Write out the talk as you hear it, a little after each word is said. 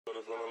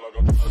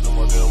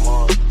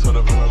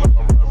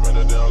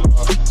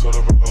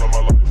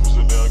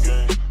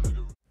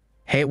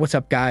Hey, what's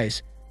up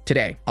guys?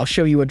 Today, I'll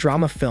show you a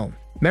drama film,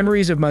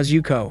 Memories of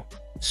MATSUKO.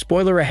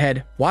 Spoiler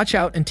ahead, watch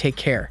out and take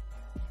care.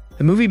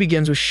 The movie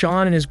begins with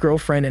Sean and his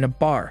girlfriend in a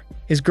bar.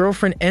 His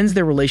girlfriend ends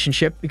their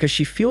relationship because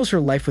she feels her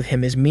life with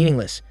him is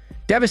meaningless.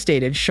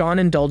 Devastated, Sean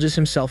indulges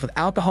himself with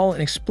alcohol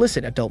and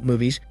explicit adult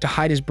movies to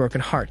hide his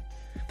broken heart.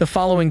 The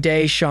following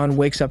day, Sean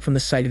wakes up from the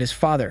sight of his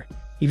father.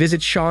 He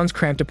visits Sean's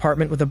cramped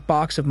apartment with a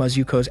box of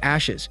MATSUKO's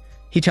ashes.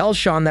 He tells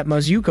Sean that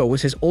MATSUKO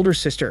was his older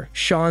sister,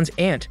 Sean's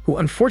aunt, who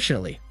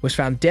unfortunately was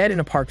found dead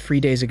in a park 3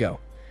 days ago.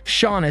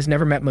 Sean has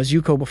never met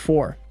MATSUKO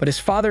before, but his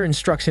father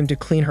instructs him to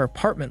clean her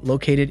apartment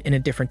located in a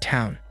different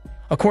town.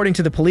 According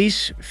to the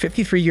police,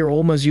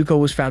 53-year-old MATSUKO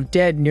was found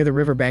dead near the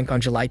riverbank on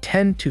July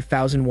 10,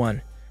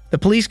 2001. The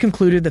police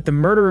concluded that the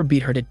murderer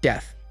beat her to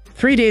death.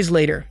 3 days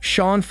later,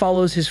 Sean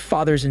follows his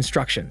father's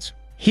instructions.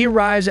 He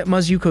arrives at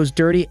MATSUKO's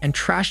dirty and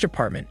trashed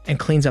apartment and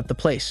cleans up the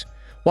place.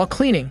 While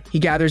cleaning, he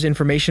gathers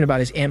information about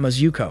his aunt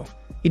MATSUKO.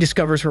 He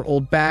discovers her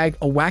old bag,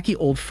 a wacky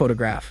old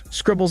photograph,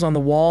 scribbles on the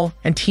wall,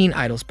 and teen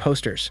idols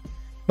posters.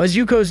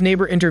 MATSUKO's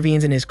neighbor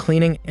intervenes in his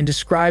cleaning and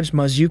describes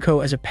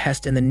MATSUKO as a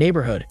pest in the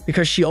neighborhood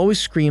because she always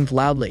screamed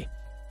loudly.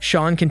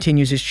 Sean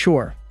continues his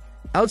chore.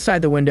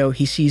 Outside the window,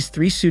 he sees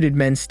 3 suited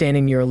men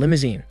standing near a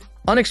limousine.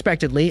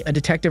 Unexpectedly, a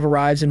detective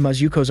arrives in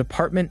MATSUKO's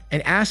apartment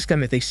and asks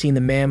them if they've seen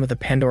the man with the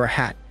Pandora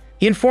hat.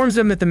 He informs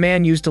them that the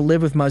man used to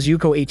live with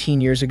MATSUKO 18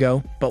 years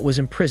ago, but was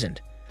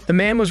imprisoned. The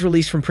man was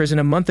released from prison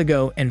a month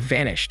ago and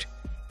vanished.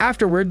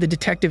 Afterward, the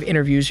detective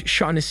interviews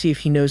Sean to see if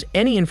he knows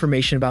any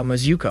information about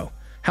MATSUKO.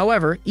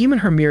 However, even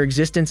her mere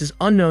existence is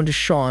unknown to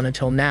Sean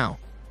until now.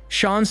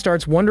 Sean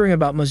starts wondering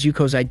about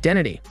MATSUKO's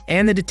identity,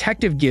 and the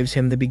detective gives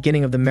him the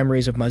beginning of the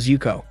memories of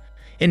MATSUKO.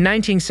 In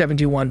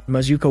 1971,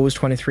 MATSUKO was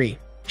 23.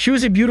 She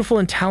was a beautiful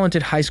and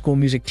talented high school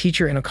music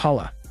teacher in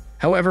Okala.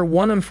 However,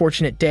 one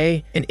unfortunate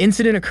day, an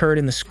incident occurred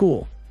in the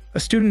school.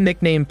 A student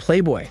nicknamed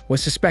Playboy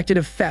was suspected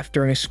of theft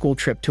during a school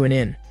trip to an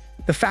inn.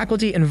 The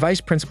faculty and vice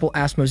principal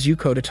asked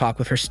MATSUKO to talk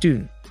with her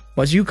student.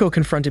 MATSUKO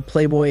confronted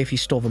Playboy if he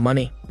stole the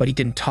money, but he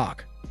didn't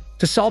talk.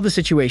 To solve the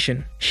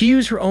situation, she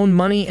used her own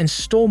money and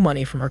stole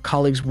money from her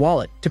colleague's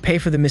wallet to pay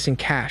for the missing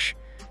cash.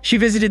 She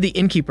visited the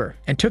innkeeper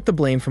and took the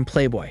blame from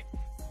Playboy.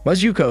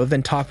 MATSUKO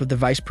then talked with the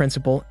vice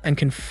principal and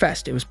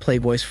confessed it was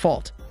Playboy's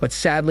fault. But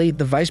sadly,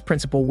 the vice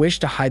principal wished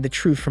to hide the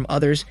truth from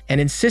others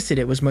and insisted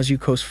it was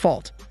MATSUKO's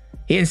fault.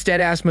 He instead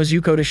asked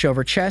MATSUKO to show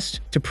her chest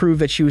to prove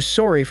that she was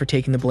sorry for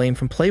taking the blame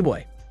from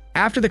Playboy.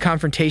 After the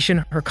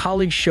confrontation, her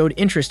colleagues showed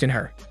interest in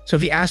her, so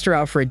he asked her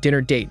out for a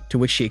dinner date, to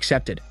which she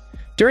accepted.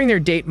 During their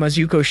date,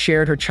 MATSUKO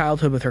shared her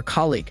childhood with her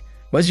colleague.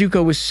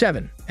 MATSUKO was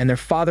 7, and their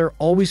father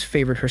always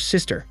favored her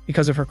sister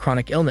because of her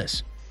chronic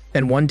illness.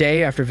 Then one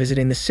day, after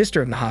visiting the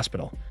sister in the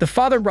hospital, the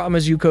father brought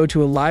MATSUKO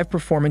to a live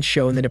performance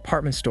show in the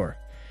department store.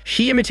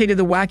 She imitated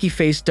the wacky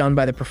face done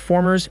by the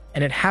performers,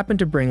 and it happened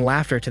to bring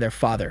laughter to their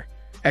father.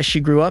 As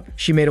she grew up,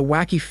 she made a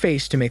wacky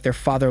face to make their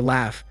father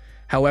laugh.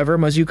 However,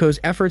 MATSUKO's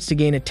efforts to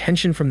gain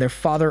attention from their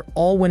father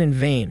all went in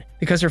vain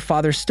because her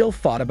father still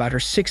thought about her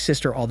sick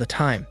sister all the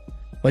time.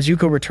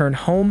 MATSUKO returned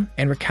home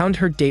and recounted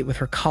her date with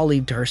her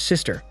colleague to her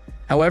sister.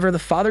 However, the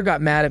father got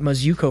mad at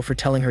MATSUKO for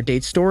telling her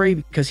date story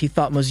because he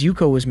thought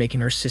MATSUKO was making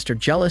her sister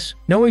jealous,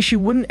 knowing she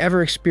wouldn't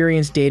ever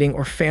experience dating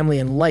or family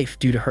in life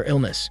due to her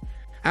illness.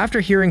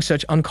 After hearing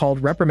such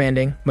uncalled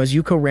reprimanding,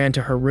 MATSUKO ran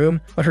to her room,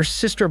 but her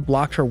sister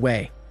blocked her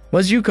way.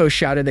 MATSUKO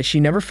shouted that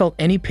she never felt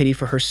any pity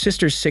for her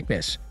sister's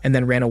sickness and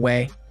then ran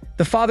away.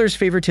 The father's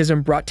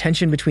favoritism brought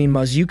tension between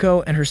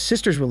MATSUKO and her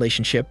sister's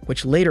relationship,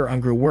 which later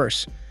on grew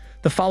worse.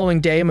 The following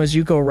day,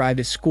 MATSUKO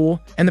arrived at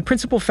school, and the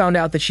principal found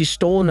out that she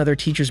stole another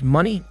teacher's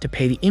money to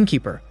pay the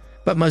innkeeper.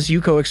 But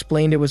MATSUKO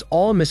explained it was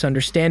all a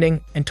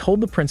misunderstanding and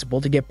told the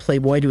principal to get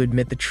Playboy to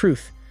admit the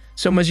truth.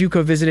 So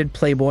MATSUKO visited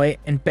Playboy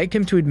and begged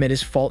him to admit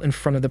his fault in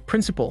front of the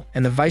principal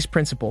and the vice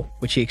principal,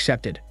 which he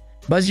accepted.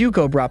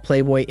 MATSUKO brought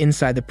Playboy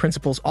inside the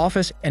principal's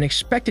office and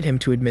expected him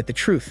to admit the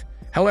truth.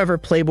 However,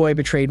 Playboy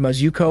betrayed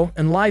MATSUKO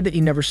and lied that he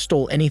never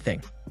stole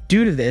anything.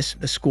 Due to this,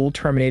 the school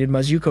terminated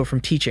MATSUKO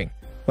from teaching.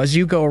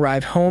 MATSUKO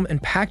arrived home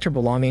and packed her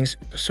belongings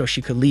so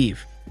she could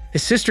leave.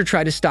 His sister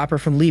tried to stop her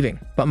from leaving,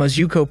 but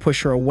MATSUKO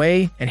pushed her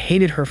away and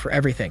hated her for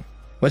everything.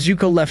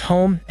 MATSUKO left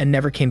home and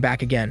never came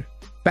back again.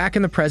 Back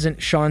in the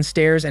present, Sean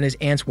stares at his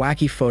aunt's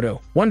wacky photo,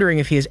 wondering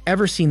if he has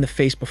ever seen the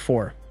face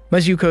before.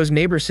 MATSUKO's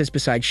neighbor sits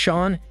beside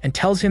Sean and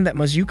tells him that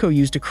MATSUKO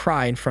used to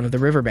cry in front of the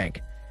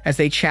riverbank. As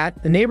they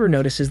chat, the neighbor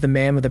notices the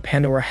man with the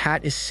Pandora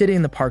hat is sitting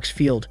in the park's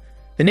field.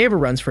 The neighbor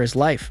runs for his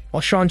life,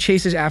 while Sean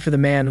chases after the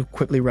man, who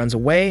quickly runs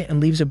away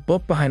and leaves a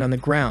book behind on the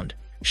ground.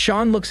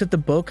 Sean looks at the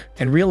book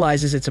and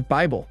realizes it's a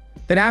Bible.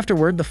 Then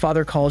afterward, the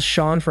father calls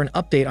Sean for an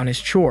update on his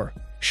chore.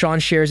 Sean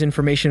shares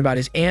information about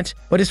his aunt,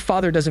 but his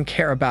father doesn't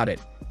care about it.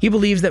 He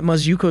believes that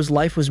MATSUKO's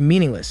life was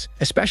meaningless,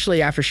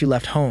 especially after she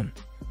left home.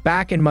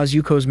 Back in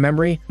MATSUKO's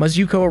memory,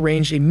 MATSUKO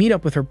arranged a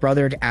meetup with her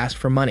brother to ask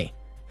for money.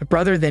 The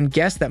brother then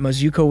guessed that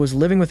MATSUKO was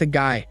living with a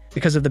guy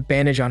because of the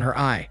bandage on her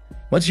eye.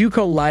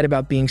 MATSUKO lied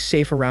about being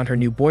safe around her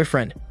new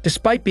boyfriend,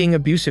 despite being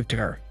abusive to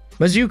her.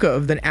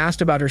 Matsuko then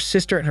asked about her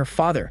sister and her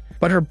father,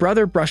 but her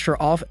brother brushed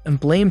her off and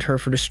blamed her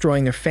for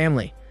destroying their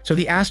family, so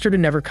he asked her to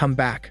never come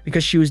back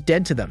because she was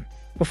dead to them.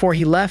 Before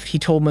he left, he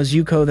told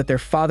Matsuko that their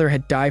father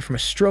had died from a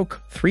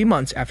stroke 3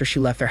 months after she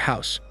left their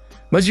house.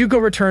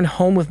 Matsuko returned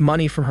home with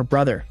money from her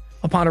brother.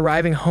 Upon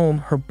arriving home,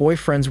 her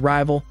boyfriend's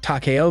rival,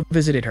 Takeo,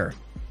 visited her.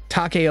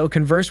 Takeo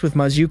conversed with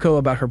Matsuko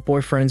about her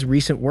boyfriend's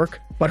recent work,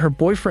 but her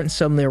boyfriend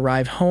suddenly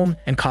arrived home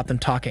and caught them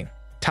talking.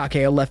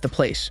 Takeo left the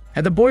place,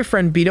 and the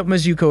boyfriend beat up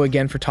Matsuko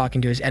again for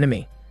talking to his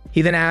enemy.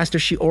 He then asked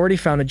if she already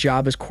found a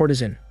job as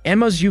courtesan, and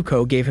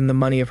Matsuko gave him the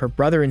money of her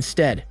brother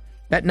instead.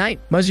 That night,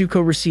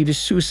 Matsuko received a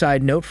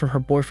suicide note from her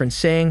boyfriend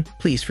saying,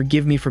 "Please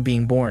forgive me for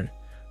being born."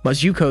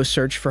 Matsuko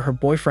searched for her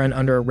boyfriend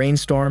under a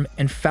rainstorm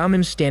and found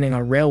him standing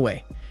on a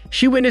railway.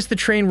 She witnessed the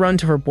train run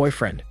to her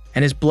boyfriend,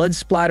 and his blood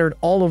splattered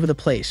all over the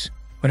place.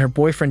 When her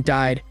boyfriend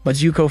died,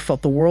 Matsuko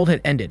felt the world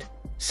had ended.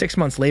 6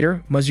 months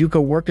later,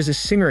 Matsuko worked as a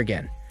singer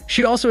again.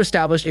 She also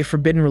established a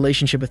forbidden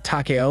relationship with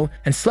Takeo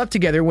and slept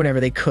together whenever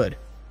they could.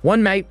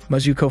 One night,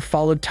 Matsuko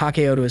followed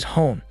Takeo to his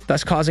home,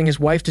 thus causing his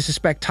wife to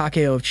suspect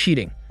Takeo of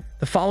cheating.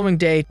 The following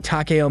day,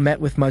 Takeo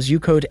met with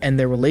Matsuko to end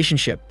their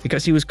relationship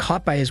because he was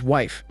caught by his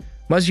wife.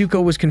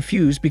 Matsuko was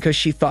confused because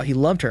she thought he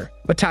loved her,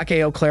 but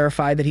Takeo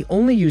clarified that he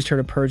only used her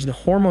to purge the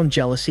hormone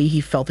jealousy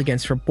he felt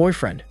against her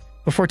boyfriend.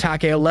 Before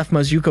Takeo left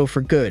Matsuko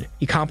for good,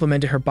 he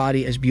complimented her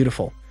body as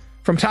beautiful.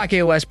 From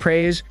Takeo's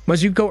praise,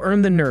 Matsuko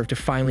earned the nerve to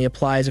finally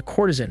apply as a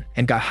courtesan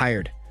and got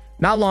hired.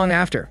 Not long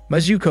after,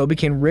 Matsuko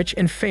became rich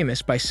and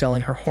famous by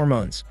selling her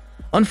hormones.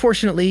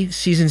 Unfortunately,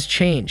 seasons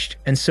changed,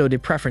 and so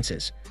did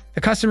preferences. The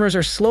customers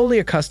are slowly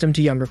accustomed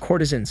to younger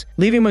courtesans,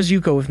 leaving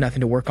Matsuko with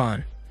nothing to work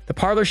on. The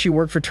parlor she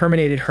worked for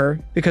terminated her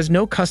because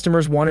no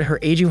customers wanted her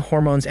aging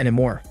hormones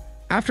anymore.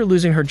 After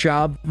losing her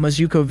job,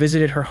 Matsuko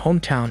visited her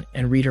hometown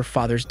and read her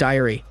father's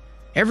diary.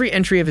 Every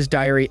entry of his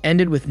diary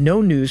ended with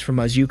no news from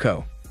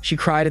Matsuko. She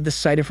cried at the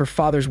sight of her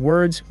father's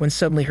words when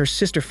suddenly her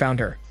sister found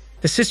her.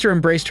 The sister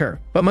embraced her,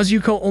 but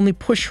Matsuko only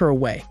pushed her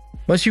away.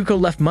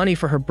 Matsuko left money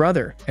for her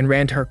brother and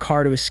ran to her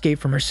car to escape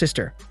from her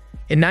sister.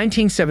 In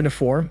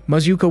 1974,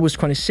 Matsuko was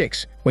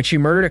 26 when she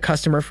murdered a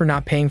customer for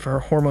not paying for her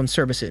hormone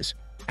services.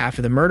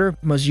 After the murder,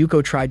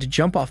 Matsuko tried to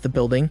jump off the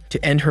building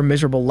to end her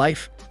miserable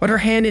life, but her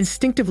hand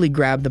instinctively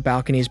grabbed the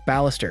balcony's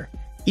baluster.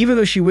 Even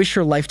though she wished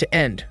her life to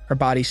end, her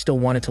body still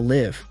wanted to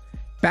live.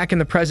 Back in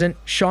the present,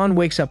 Sean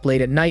wakes up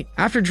late at night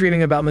after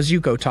dreaming about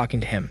Matsuko talking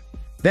to him.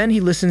 Then he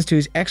listens to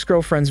his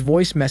ex-girlfriend's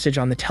voice message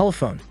on the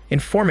telephone,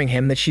 informing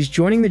him that she's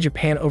joining the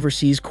Japan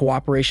Overseas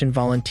Cooperation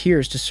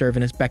Volunteers to serve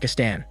in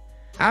Uzbekistan.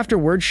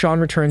 Afterward, Sean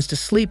returns to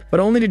sleep, but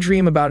only to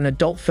dream about an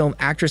adult film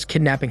actress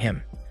kidnapping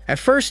him. At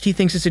first, he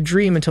thinks it's a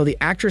dream until the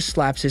actress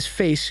slaps his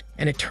face,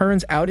 and it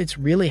turns out it's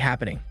really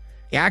happening.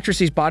 The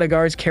actress's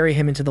bodyguards carry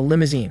him into the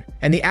limousine,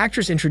 and the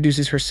actress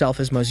introduces herself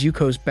as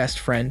Matsuko's best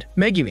friend,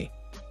 Megumi.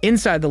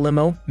 Inside the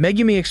limo,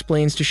 Megumi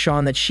explains to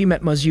Sean that she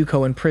met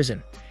Matsuko in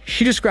prison.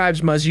 She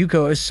describes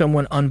Matsuko as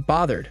someone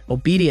unbothered,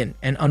 obedient,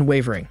 and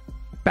unwavering.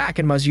 Back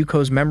in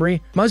Matsuko's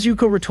memory,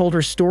 Matsuko retold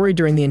her story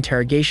during the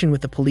interrogation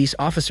with the police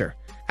officer.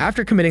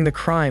 After committing the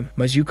crime,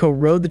 Matsuko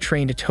rode the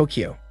train to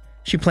Tokyo.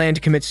 She planned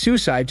to commit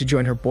suicide to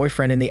join her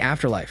boyfriend in the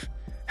afterlife.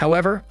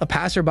 However, a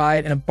passerby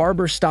and a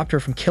barber stopped her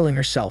from killing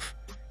herself.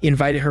 He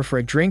invited her for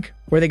a drink,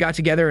 where they got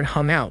together and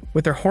hung out,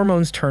 with their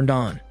hormones turned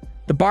on.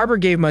 The barber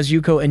gave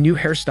Matsuko a new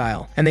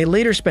hairstyle, and they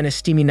later spent a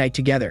steamy night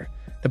together.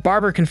 The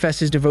barber confessed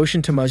his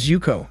devotion to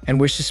Matsuko and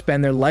wished to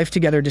spend their life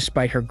together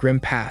despite her grim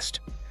past.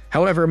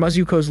 However,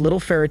 Matsuko's little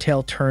fairy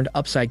tale turned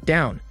upside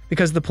down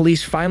because the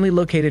police finally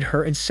located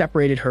her and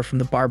separated her from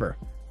the barber.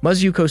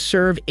 Matsuko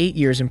served 8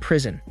 years in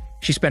prison.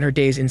 She spent her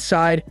days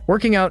inside,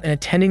 working out and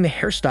attending the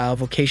hairstyle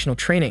vocational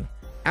training.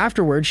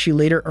 Afterwards, she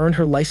later earned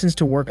her license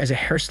to work as a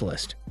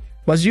hairstylist.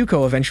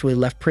 Matsuko eventually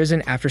left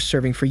prison after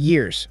serving for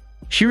years.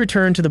 She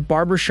returned to the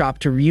barber shop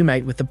to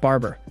reunite with the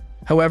barber.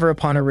 However,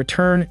 upon her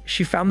return,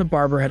 she found the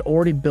barber had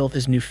already built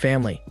his new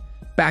family.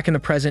 Back in the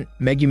present,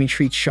 Megumi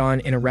treats Sean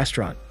in a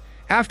restaurant.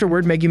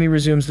 Afterward, Megumi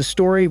resumes the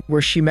story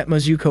where she met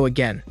Matsuko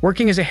again,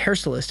 working as a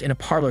hairstylist in a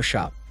parlor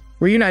shop.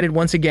 Reunited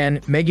once again,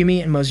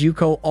 Megumi and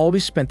Matsuko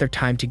always spent their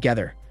time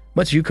together.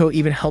 Matsuko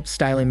even helped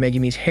styling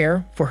Megumi's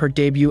hair for her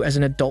debut as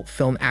an adult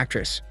film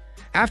actress.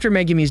 After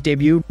Megumi's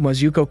debut,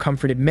 Matsuko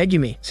comforted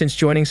Megumi since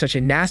joining such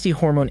a nasty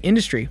hormone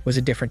industry was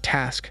a different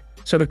task.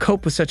 So to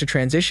cope with such a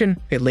transition,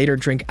 they later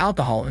drink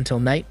alcohol until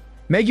night.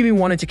 Megumi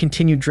wanted to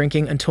continue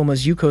drinking until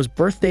Matsuko's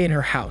birthday in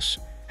her house.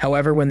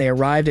 However, when they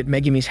arrived at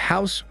Megumi's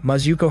house,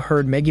 Matsuko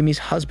heard Megumi's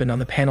husband on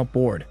the panel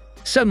board.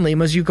 Suddenly,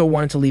 Matsuko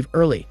wanted to leave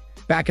early.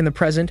 Back in the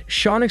present,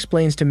 Sean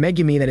explains to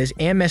Megumi that his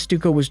Aunt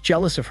Matsuko was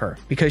jealous of her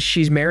because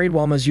she's married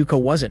while Matsuko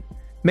wasn't.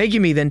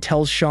 Megumi then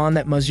tells Sean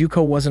that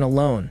Matsuko wasn't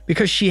alone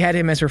because she had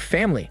him as her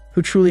family,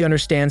 who truly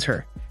understands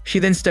her. She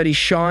then studies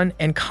Sean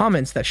and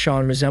comments that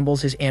Sean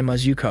resembles his Aunt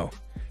Matsuko.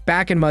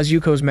 Back in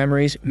Matsuko's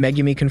memories,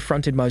 Megumi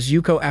confronted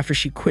Matsuko after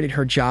she quitted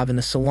her job in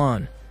the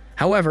salon.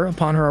 However,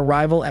 upon her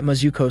arrival at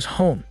Matsuko's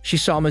home, she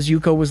saw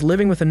Matsuko was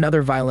living with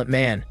another violent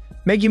man.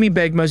 Megumi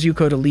begged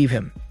Matsuko to leave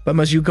him, but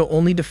Matsuko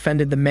only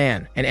defended the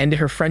man and ended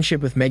her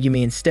friendship with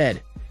Megumi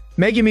instead.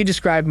 Megumi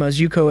described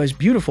Mazuko as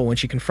beautiful when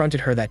she confronted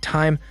her that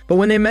time, but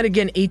when they met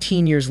again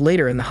 18 years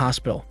later in the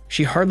hospital,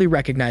 she hardly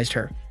recognized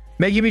her.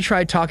 Megumi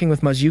tried talking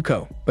with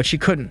Mazuko, but she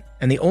couldn't,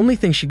 and the only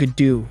thing she could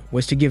do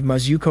was to give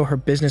Mazuko her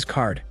business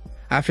card.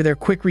 After their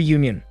quick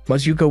reunion,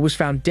 Mazuko was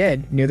found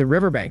dead near the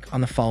riverbank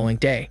on the following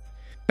day.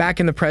 Back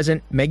in the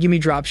present,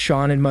 Megumi drops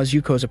Sean in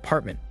Mazuko's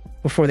apartment.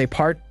 Before they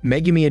part,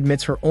 Megumi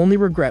admits her only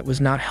regret was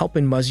not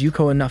helping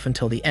Mazuko enough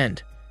until the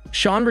end.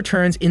 Sean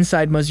returns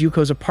inside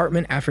Mazuko's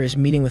apartment after his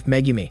meeting with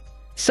Megumi.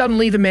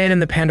 Suddenly, the man in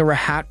the Pandora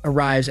hat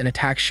arrives and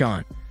attacks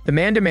Sean. The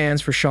man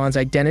demands for Sean's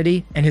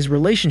identity and his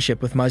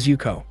relationship with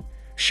Mazuko.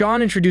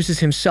 Sean introduces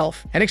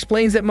himself and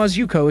explains that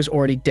Mazuko is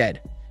already dead.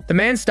 The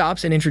man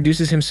stops and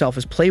introduces himself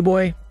as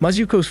Playboy,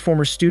 Mazuko's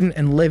former student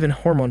and live-in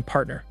hormone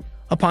partner.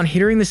 Upon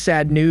hearing the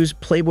sad news,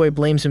 Playboy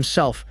blames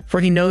himself, for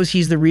he knows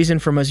he's the reason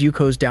for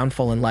Mazuko's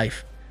downfall in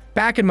life.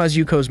 Back in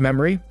Mazuko's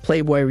memory,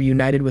 Playboy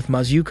reunited with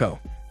Mazuko.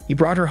 He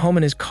brought her home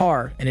in his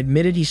car and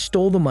admitted he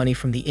stole the money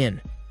from the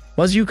inn.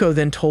 Mazuko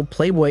then told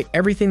Playboy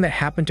everything that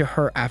happened to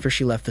her after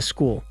she left the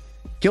school.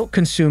 Guilt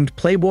consumed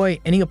Playboy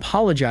and he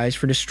apologized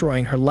for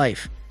destroying her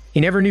life. He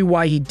never knew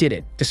why he did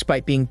it,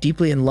 despite being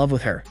deeply in love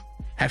with her.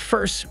 At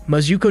first,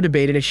 Mazuko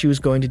debated if she was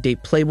going to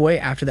date Playboy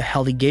after the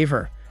hell he gave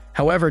her.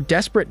 However,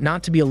 desperate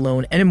not to be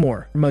alone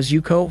anymore,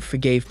 Mazuko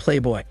forgave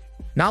Playboy.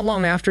 Not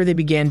long after, they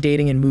began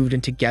dating and moved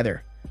in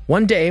together.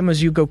 One day,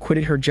 Mazuko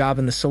quitted her job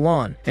in the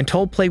salon and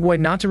told Playboy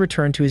not to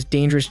return to his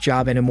dangerous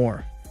job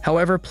anymore.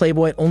 However,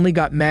 Playboy only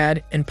got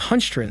mad and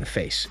punched her in the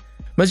face.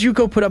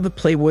 Mazuko put up with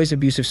Playboy's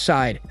abusive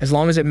side, as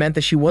long as it meant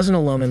that she wasn't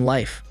alone in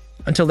life.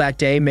 Until that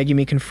day,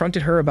 Megumi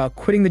confronted her about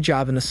quitting the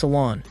job in the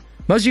salon.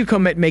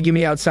 Mazuko met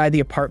Megumi outside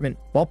the apartment,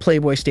 while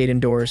Playboy stayed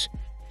indoors.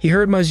 He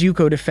heard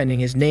Mazuko defending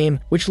his name,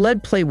 which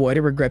led Playboy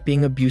to regret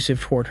being abusive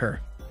toward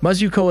her.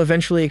 Mazuko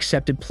eventually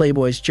accepted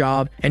Playboy's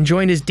job and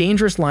joined his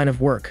dangerous line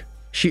of work.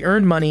 She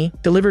earned money,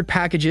 delivered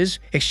packages,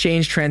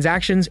 exchanged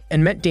transactions,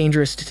 and met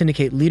dangerous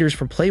syndicate leaders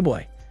for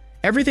Playboy.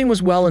 Everything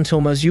was well until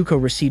Mazuko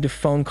received a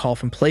phone call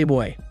from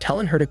Playboy,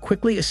 telling her to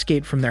quickly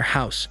escape from their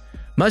house.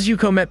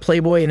 Mazuko met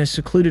Playboy in a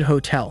secluded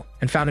hotel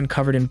and found him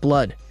covered in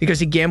blood because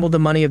he gambled the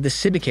money of the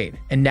syndicate,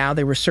 and now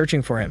they were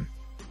searching for him.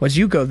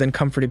 Mazuko then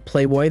comforted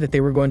Playboy that they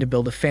were going to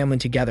build a family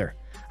together.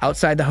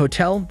 Outside the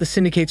hotel, the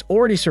syndicates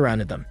already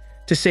surrounded them.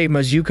 To save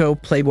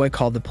Mazuko, Playboy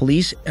called the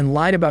police and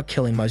lied about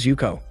killing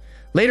Mazuko.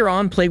 Later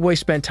on, Playboy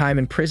spent time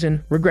in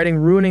prison, regretting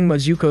ruining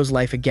Mazuko's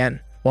life again,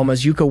 while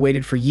Mazuko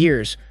waited for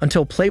years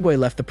until Playboy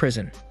left the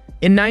prison.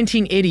 In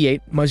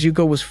 1988,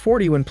 Mazuko was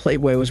 40 when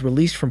Playboy was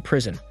released from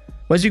prison.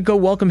 Mazuko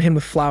welcomed him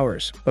with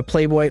flowers, but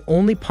Playboy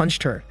only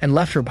punched her and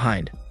left her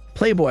behind.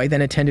 Playboy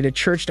then attended a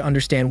church to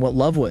understand what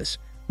love was.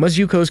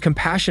 Mazuko's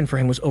compassion for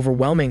him was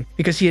overwhelming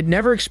because he had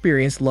never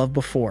experienced love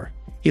before.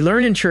 He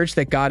learned in church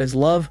that God is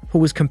love, who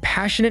was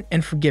compassionate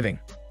and forgiving.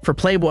 For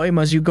Playboy,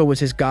 Mazuko was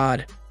his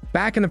God.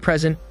 Back in the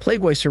present,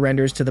 Playboy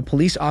surrenders to the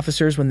police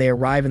officers when they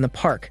arrive in the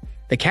park.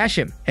 They catch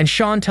him, and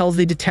Sean tells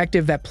the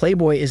detective that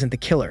Playboy isn't the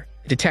killer.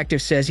 The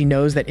detective says he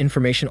knows that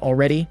information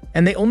already,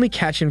 and they only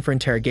catch him for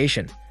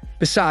interrogation.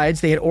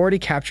 Besides, they had already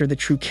captured the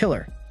true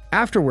killer.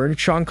 Afterward,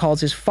 Sean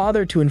calls his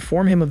father to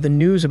inform him of the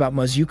news about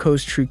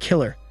Mazuko's true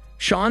killer.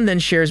 Sean then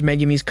shares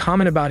Megumi's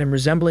comment about him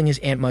resembling his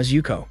aunt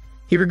Mazuko.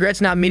 He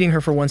regrets not meeting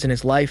her for once in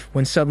his life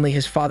when suddenly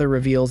his father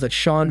reveals that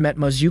Sean met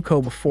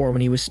Mazuko before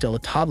when he was still a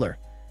toddler.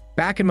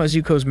 Back in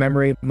Mazuko's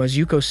memory,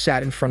 Mazuko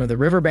sat in front of the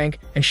riverbank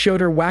and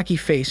showed her wacky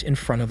face in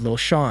front of little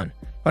Sean.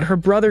 But her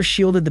brother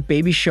shielded the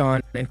baby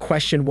Sean and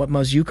questioned what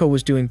Mazuko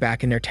was doing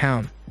back in their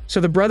town. So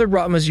the brother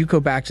brought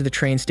Mazuko back to the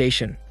train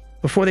station.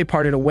 Before they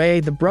parted away,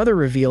 the brother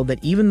revealed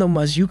that even though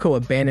Mazuko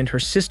abandoned her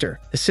sister,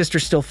 the sister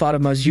still thought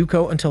of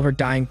Mazuko until her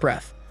dying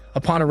breath.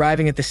 Upon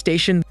arriving at the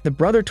station, the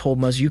brother told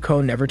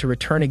Mazuko never to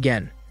return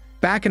again.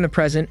 Back in the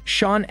present,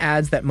 Sean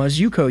adds that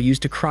Mazuko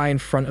used to cry in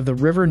front of the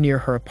river near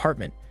her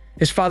apartment.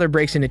 His father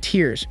breaks into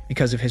tears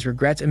because of his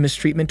regrets and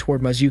mistreatment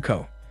toward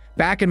Mazuko.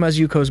 Back in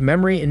Mazuko's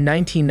memory in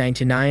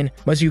 1999,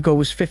 Mazuko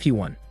was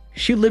 51.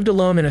 She lived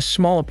alone in a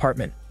small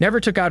apartment, never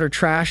took out her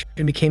trash,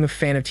 and became a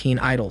fan of teen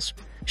idols.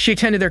 She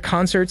attended their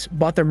concerts,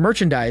 bought their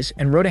merchandise,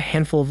 and wrote a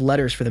handful of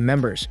letters for the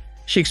members.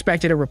 She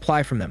expected a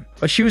reply from them,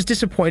 but she was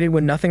disappointed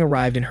when nothing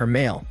arrived in her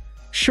mail.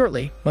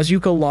 Shortly,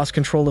 Mazuko lost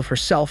control of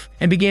herself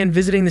and began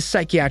visiting the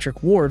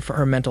psychiatric ward for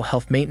her mental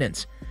health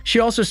maintenance.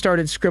 She also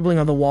started scribbling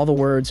on the wall the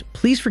words,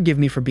 "Please forgive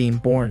me for being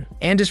born,"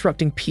 and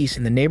disrupting peace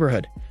in the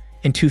neighborhood.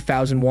 In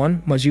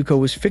 2001, Mazuko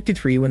was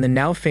 53 when the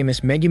now famous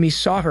Megumi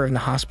saw her in the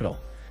hospital.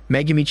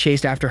 Megumi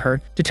chased after her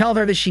to tell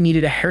her that she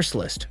needed a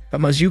hairstylist, but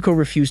Mazuko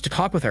refused to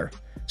talk with her.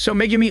 So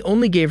Megumi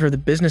only gave her the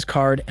business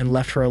card and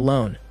left her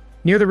alone.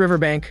 Near the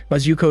riverbank,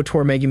 Mazuko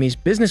tore Megumi's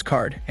business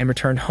card and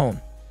returned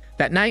home.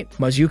 That night,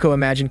 Mazuko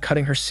imagined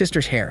cutting her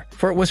sister's hair,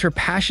 for it was her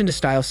passion to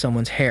style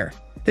someone's hair.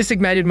 This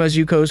ignited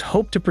Mazuko's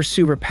hope to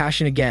pursue her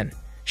passion again.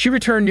 She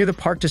returned near the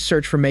park to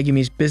search for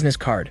Megumi's business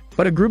card,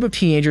 but a group of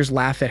teenagers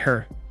laughed at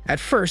her. At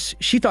first,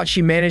 she thought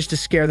she managed to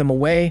scare them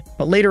away,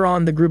 but later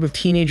on, the group of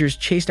teenagers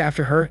chased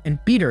after her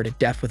and beat her to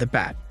death with a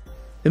bat.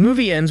 The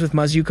movie ends with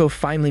Mazuko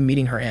finally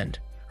meeting her end.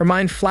 Her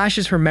mind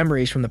flashes her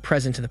memories from the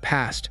present to the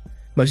past.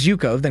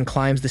 MATSUKO then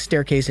climbs the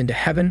staircase into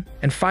heaven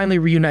and finally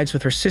reunites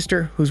with her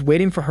sister, who's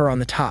waiting for her on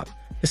the top.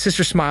 The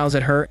sister smiles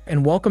at her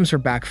and welcomes her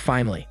back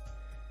finally.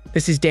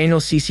 This is Daniel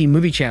CC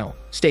Movie Channel.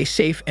 Stay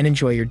safe and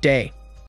enjoy your day.